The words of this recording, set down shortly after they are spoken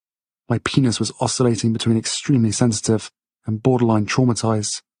My penis was oscillating between extremely sensitive and borderline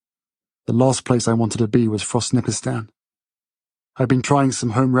traumatized. The last place I wanted to be was Frostnipistan. I'd been trying some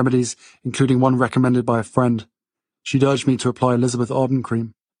home remedies, including one recommended by a friend. She'd urged me to apply Elizabeth Arden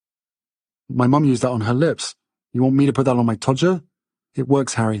cream. My mum used that on her lips. You want me to put that on my todger? It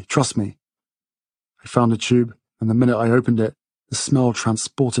works, Harry, trust me. I found a tube, and the minute I opened it, the smell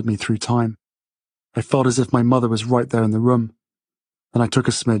transported me through time. I felt as if my mother was right there in the room. Then I took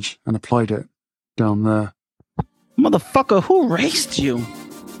a smidge and applied it, down there. Motherfucker, who raised you?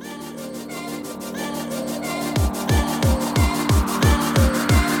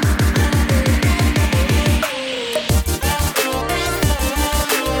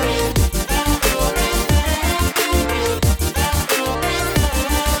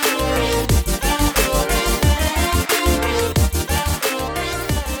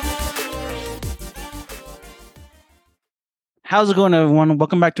 How's it going, everyone?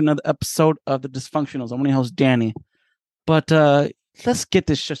 Welcome back to another episode of The Dysfunctionals. I'm only host Danny. But let's get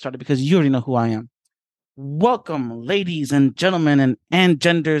this shit started because you already know who I am. Welcome, ladies and gentlemen, and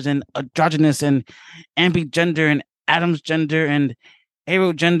genders, and androgynous, and ambigender, and Adam's gender, and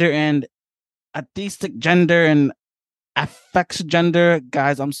aerogender, and atheistic gender, and affects gender.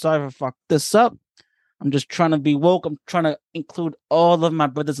 Guys, I'm sorry if I fucked this up. I'm just trying to be woke. I'm trying to include all of my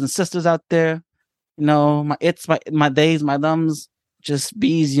brothers and sisters out there. You know, my days, my thumbs, just be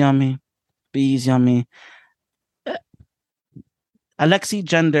easy on me. Be easy on me. Alexi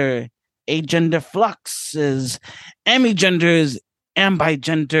gender, agender fluxes, amigenders,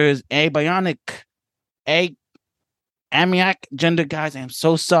 ambigenders, abionic, amiac gender, guys. I'm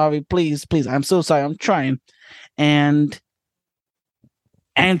so sorry. Please, I'm so sorry. I'm trying. And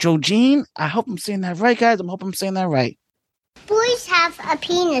androgyne, I hope I'm saying that right, guys. I hope I'm saying that right. Boys have a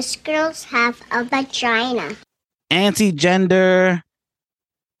penis, girls have a vagina. Anti-gender,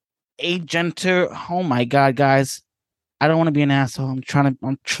 agenter. Oh my God, guys. I don't want to be an asshole. I'm trying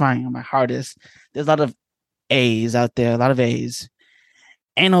my hardest. There's a lot of A's out there, a lot of A's.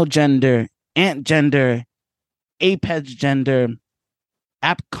 Anogender, antgender, apex gender,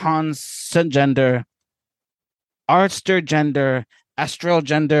 apcons gender, artster gender, astral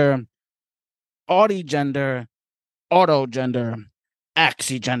gender, audi-gender, auto-gender,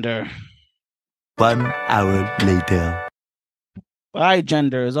 axi-gender. 1 hour later.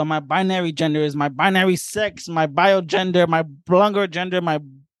 Bi-genders, or my binary genders, my binary sex, my biogender, my blunger gender, my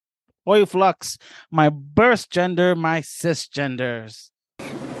boy flux, my birth gender, my cisgenders.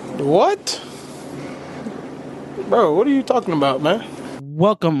 What? Bro, what are you talking about, man?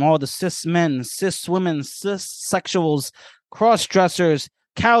 Welcome all the cis men, cis women, cis sexuals, cross-dressers,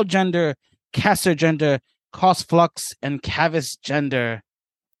 cow gender, castor gender, cos flux, and cavis gender.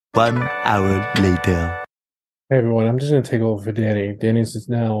 1 hour later. Hey everyone, I'm just gonna take over for Danny. Danny's is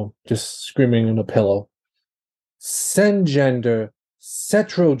now just screaming on a pillow. Sengender,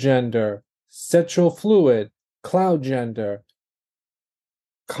 cetrogender, sexual fluid, cloud gender,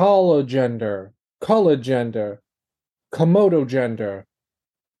 collagender, Komodo gender,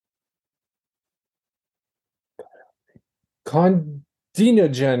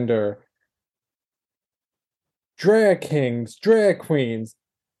 Condina gender, drag kings, drag queens.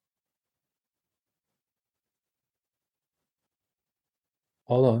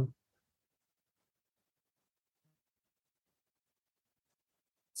 Hold on.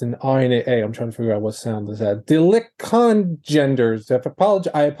 It's an I and an A. I'm trying to figure out what sound is that. Delicongenders.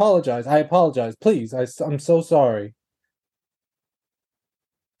 I apologize. Please, I'm so sorry.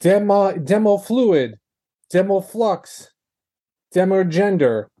 Demofluid. Demoflux.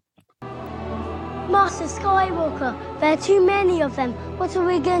 Demogender. Master Skywalker, there are too many of them. What are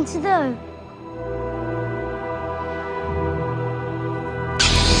we going to do?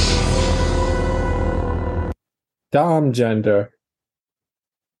 Dom gender,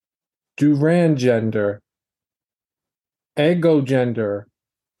 Duran gender, Ego gender,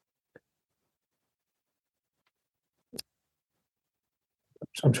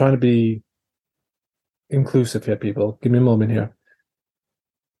 I'm trying to be inclusive here, people. Give me a moment here.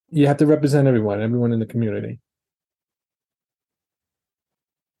 You have to represent everyone in the community.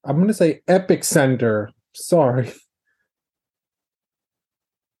 I'm going to say Epic Center. Sorry.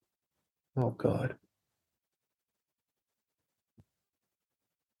 Oh, God.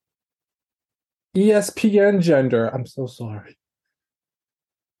 ESPN gender. I'm so sorry.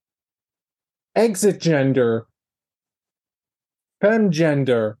 Exit gender. Fem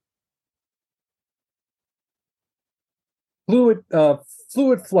gender.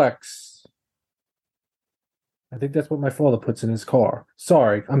 Fluid flex. I think that's what my father puts in his car.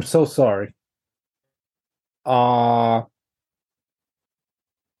 Sorry. I'm so sorry.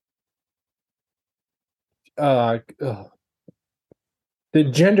 The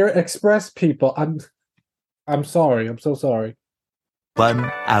gender express people. I'm sorry. I'm so sorry.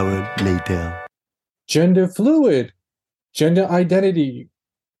 1 hour later. Gender fluid, gender identity.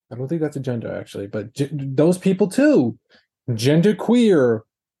 I don't think that's a gender actually, but those people too. Gender queer.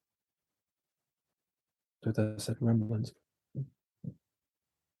 That's like remembrance.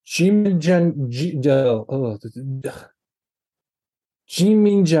 Jimmy Gember.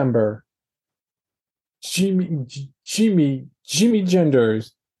 Jimmy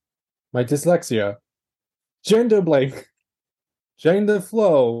genders. My dyslexia. Gender blank. Gender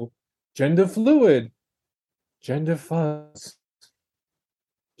flow. Gender fluid. Gender fuzz.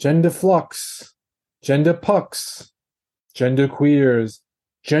 Gender flux. Gender pucks. Gender queers.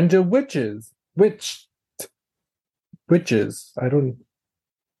 Gender witches. Witches. I don't.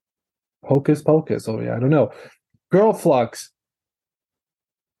 Hocus pocus. Oh yeah, I don't know. Girl flux.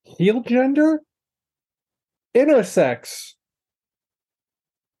 Heel gender. Intersex.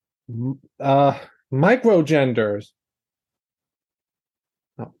 Microgenders.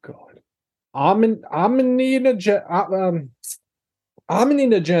 Oh God. Amanina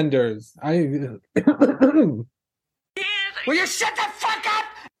genders. Will you shut the fuck up?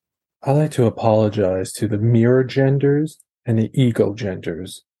 I like to apologize to the mirror genders and the ego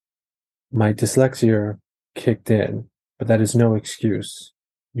genders. My dyslexia kicked in, but that is no excuse.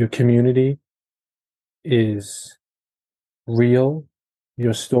 Your community is real.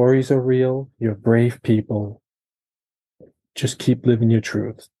 Your stories are real. You're brave people. Just keep living your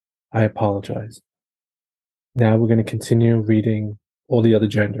truth. I apologize. Now we're going to continue reading all the other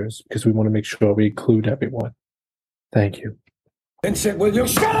genders because we want to make sure we include everyone. Thank you. Vincent, will you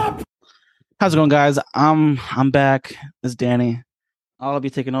shut up? How's it going, guys? I'm back. It's Danny. I'll be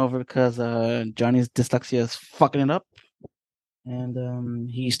taking over because Johnny's dyslexia is fucking it up, and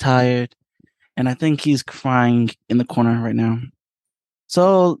he's tired, and I think he's crying in the corner right now.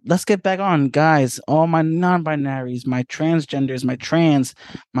 So let's get back on, guys. All my non-binaries, my transgenders, my transitioning,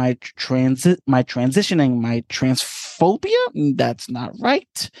 my transphobia. That's not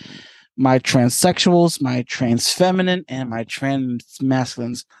right. My transsexuals, my trans feminine, and my trans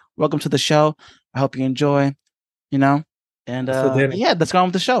masculines. Welcome to the show. I hope you enjoy. And yeah, let's go on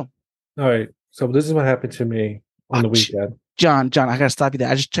with the show. All right. So this is what happened to me on the weekend. John, I gotta stop you there.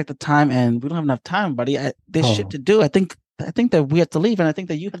 I just checked the time, and we don't have enough time, buddy. There's shit to do. I think that we have to leave, and I think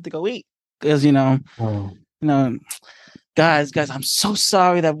that you have to go eat because guys, I'm so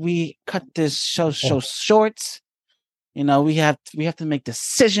sorry that we cut this show short. We have to make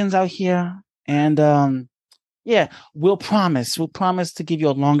decisions out here, and yeah, we'll promise to give you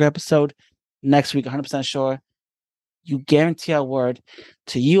a longer episode next week. 100% sure. You guarantee our word.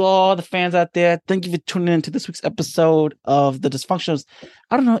 To you all the fans out there, thank you for tuning in to this week's episode of The Dysfunctionals.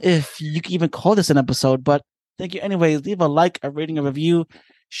 I don't know if you can even call this an episode, but thank you anyways. Leave a like, a rating, a review,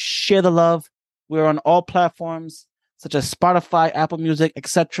 share the love. We're on all platforms such as Spotify, Apple Music,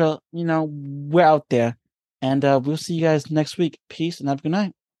 etc. We're out there. And we'll see you guys next week. Peace and have a good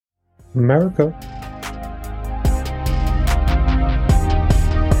night. America.